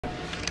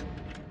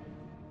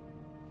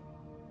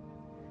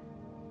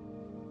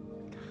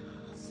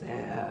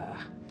there,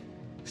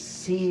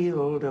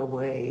 sealed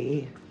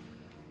away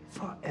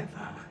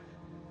forever.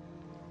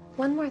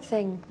 One more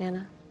thing,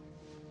 Nana.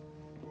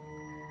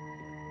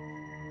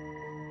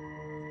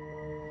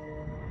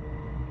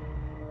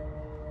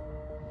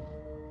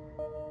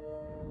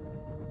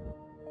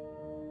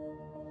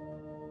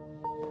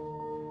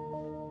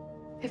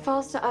 It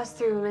falls to us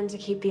three women to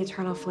keep the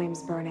eternal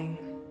flames burning,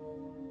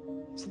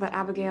 so that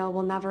Abigail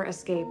will never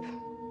escape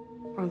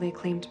or lay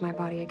claim to my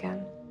body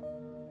again.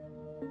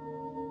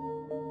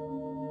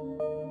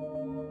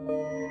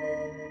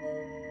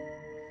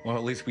 Well,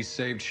 at least we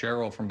saved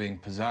Cheryl from being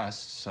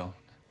possessed, so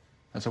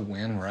that's a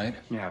win, right?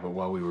 Yeah, but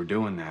while we were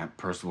doing that,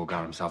 Percival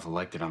got himself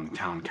elected on the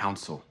town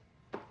council.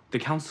 The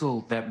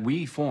council that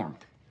we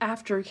formed.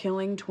 After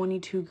killing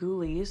 22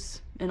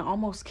 ghoulies and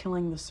almost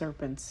killing the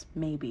serpents,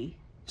 maybe.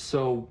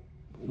 So,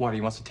 what,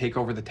 he wants to take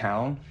over the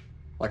town?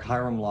 Like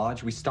Hiram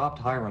Lodge? We stopped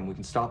Hiram, we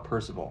can stop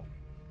Percival.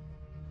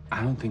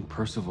 I don't think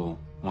Percival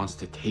wants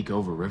to take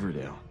over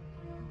Riverdale.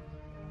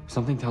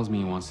 Something tells me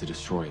he wants to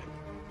destroy it.